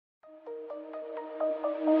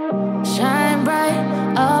Shine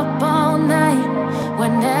bright up all night, we're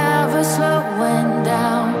never slowing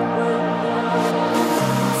down.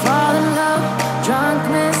 Fall in love, drunk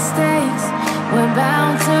mistakes, we're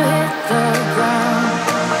bound to hit the ground.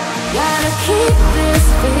 Gotta keep this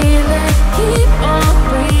feeling, keep on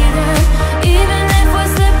breathing, even if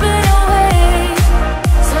we're slipping away.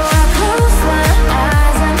 So I close my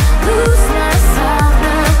eyes and lose myself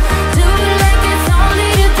now, do it like it's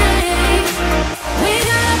only today. We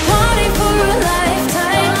got a party for a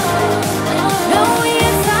lifetime, no we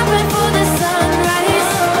ain't stopping for the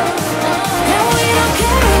sunrise, and we don't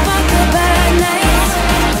care about the bad nights.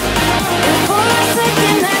 If for a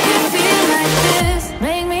second I can feel like this,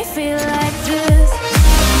 make me feel like this.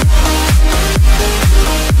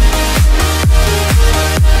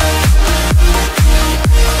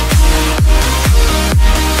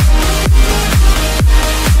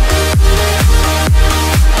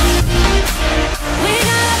 We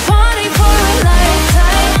got a party for a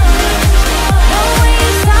lifetime, no we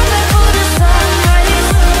ain't stopping for the sunrise,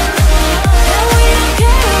 and we don't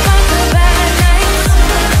care about the bad nights.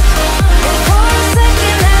 If for a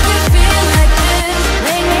second I can feel like this,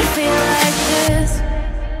 make me feel like this.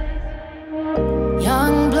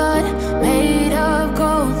 Young blood made of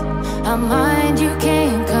gold, a mind you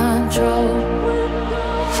can't control.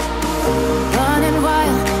 Running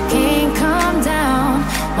wild, can't come down,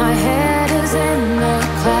 my head is in the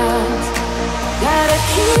clouds. Gotta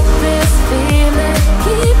keep this feeling,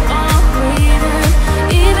 keep on breathing,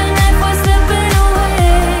 even if we're slipping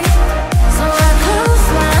away. So I close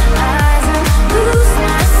my eyes and lose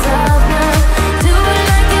myself now, do it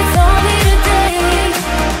like it's only today.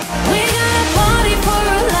 We got a party for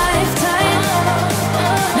a lifetime,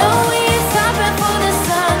 no we ain't stopping for the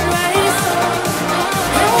sunrise,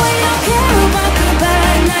 and we don't care about the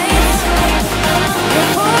bad nights. If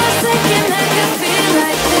for a second I can feel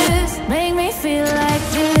like this, make me feel like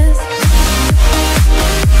this.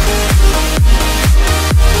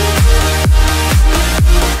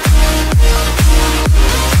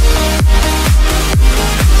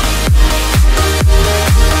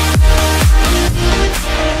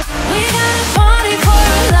 We got a party for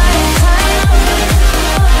a lifetime,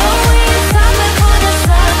 no we ain't stopping for the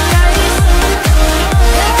sunrise,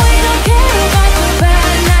 and we don't care about the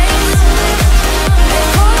bad nights. If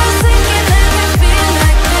for a second I can feel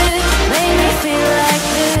like this, make me feel like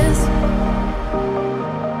this.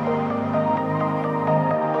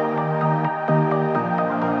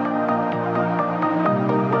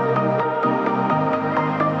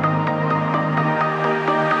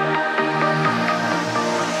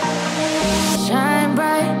 Shine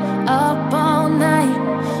bright up all night,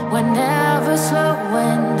 we're never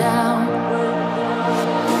slowing down.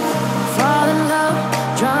 Fall in love,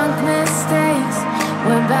 drunk mistakes,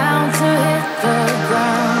 we're bound to hit the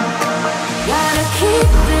ground. Gotta keep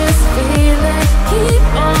this feeling, keep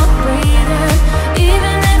on breathing,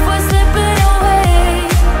 even if we're slipping away.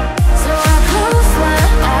 So I close my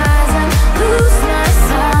eyes and lose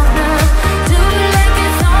myself now, do it like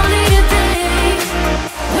it's only today.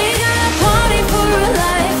 We got a party for a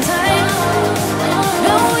lifetime,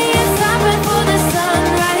 no we ain't stopping for the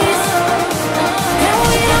sunrise, and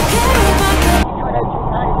we don't care about the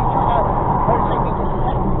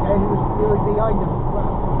behind them as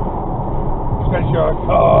well. Because you're a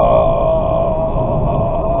car.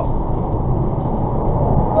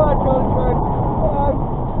 Right, Jonathan.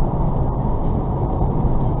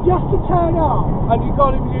 Just to turn off. And you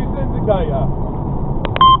can't even use the indicator.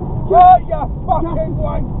 Oh, you fucking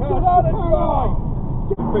wanker! Let it drive!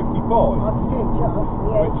 55,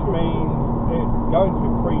 which means it's going to be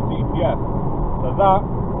pre-DPS. So that,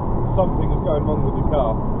 something is going wrong with the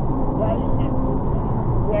car. Yeah, isn't it?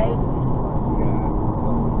 Yeah, isn't it?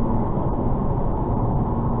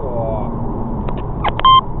 Oh.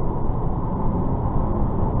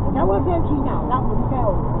 That was empty now. That would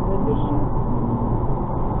fail the mission.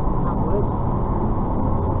 That would.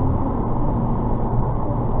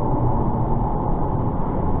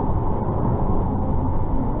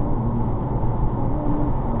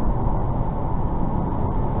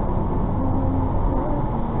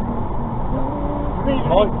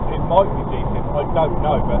 It might be decent, I don't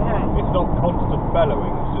know, but it's not constant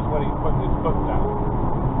bellowing, it's just when he's putting his foot down.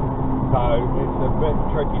 So it's a bit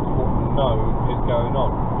tricky to know what is going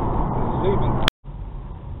on. It's leaving.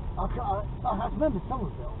 I can remember some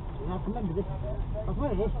of it, obviously. I can remember this bit. I can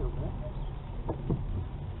remember this little bit.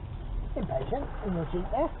 Impatient in your Jeep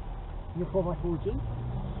there. Your 4x4 Jeep.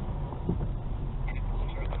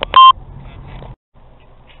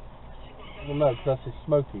 Well, no, because that's his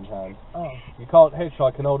smoking hand. Oh. You can't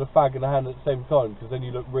hitchhike and hold a fag in a hand at the same time, because then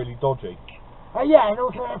you look really dodgy. Yeah, and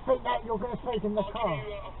also I think that you're going to sleep in the car.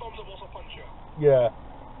 Yeah,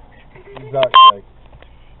 exactly.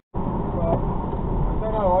 But, I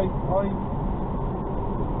don't know, I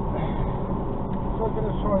what I'm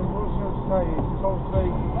going to try, what I was going to say is, obviously...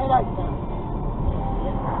 I like that.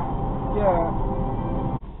 Yeah.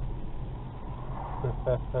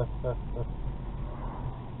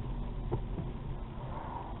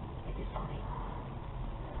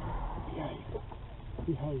 Behave.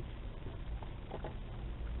 Behave.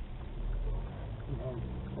 Behave.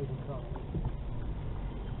 Take the car.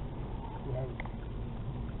 Behave.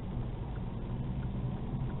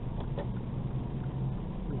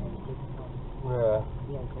 Behave. Take the car. Yeah.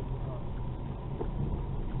 Yeah, take the car.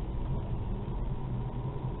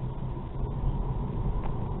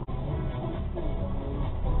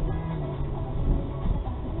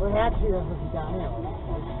 Well, actually, that's looking down here.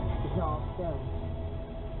 It's not upstairs.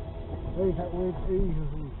 There's that weird ooze of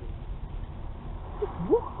ooze.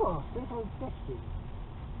 What? There's no testing.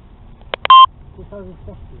 There's no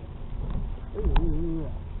testing. Ooh.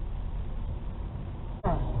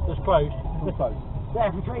 It's closed. It's closed. Yeah,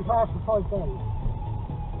 for 25 for 5 days.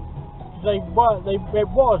 It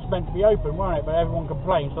was meant to be open, wasn't it? But everyone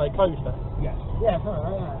complained, so they closed it. Yes. Yeah, it's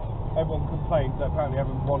alright, yeah. Everyone complained that apparently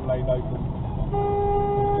having one lane open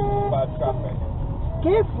is bad traffic.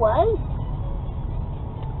 Give way?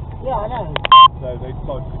 Yeah, I know. So they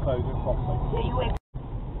decided to close it properly. Yeah, you went.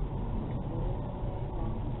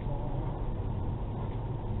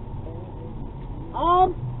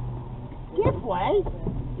 Give way?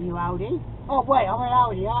 You Audi? Oh wait, I'm an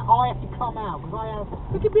Audi. I have to come out because I have.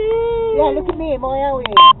 Look at me! Yeah, look at me in my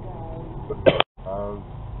Audi.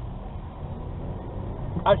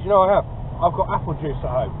 Actually, no, I have. I've got apple juice at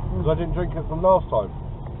home because I didn't drink it from last time.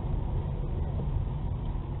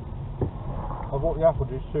 I bought the apple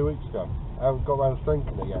juice 2 weeks ago. I haven't got around to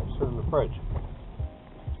drinking it yet. It's still in the fridge.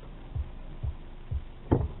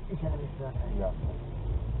 Yeah.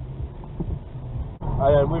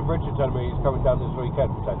 And with Richard telling me he's coming down this weekend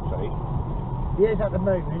potentially. He is at the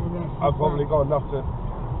moment, isn't he? I've probably got enough to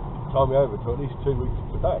tie me over to at least 2 weeks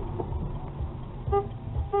today.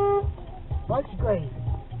 Lights are green.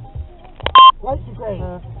 Lights are green.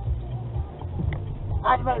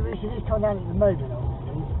 At the moment, Richard is coming down at the moment,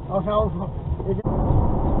 obviously.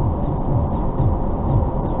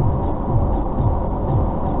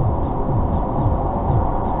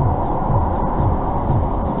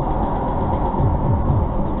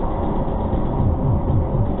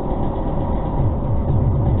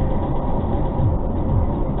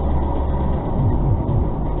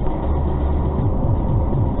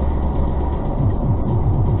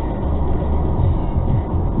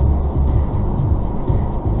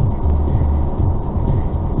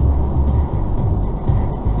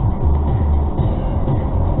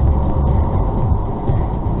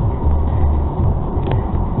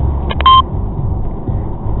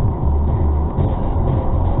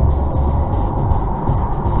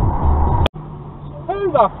 Who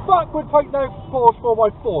the fuck would take no Porsche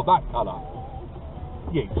 4x4 that colour?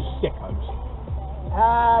 You sickos.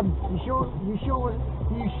 You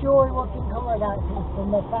sure it wasn't colour that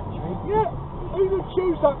from the factory? Yeah, who would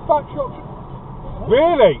choose that factory option?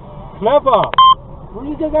 Really? Clever. Well,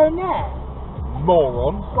 you could go in there.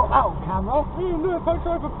 Morons. Got that on camera. Yeah, look, I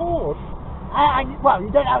drove a Porsche. Well,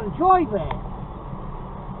 you don't know how to drive it.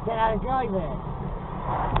 You don't know how to drive it.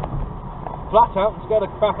 Flat out and scare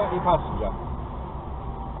the crap out of your passenger.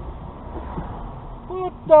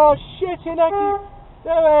 What the shit in heck are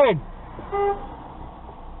you doing?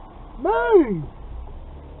 Move!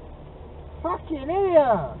 Fucking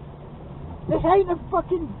idiot! This ain't a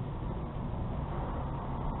fucking...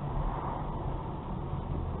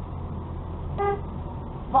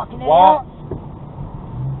 Fucking idiot! What?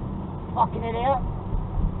 Fucking idiot!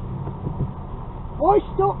 Why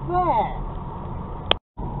stop there?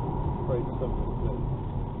 Very simple.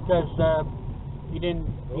 Because you didn't.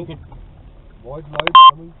 You could. Wide load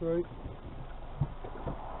coming through.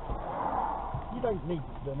 You don't need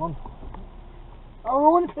them on. Oh, I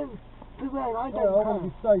want to be where I don't I want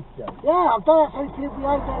to be safe, Joe. Yeah, I've done that so people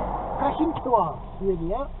behind don't crash into us, you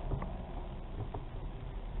idiot.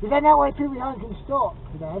 Because then that way people behind can stop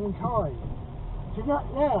for that in time. So not,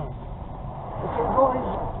 yeah. It's avoid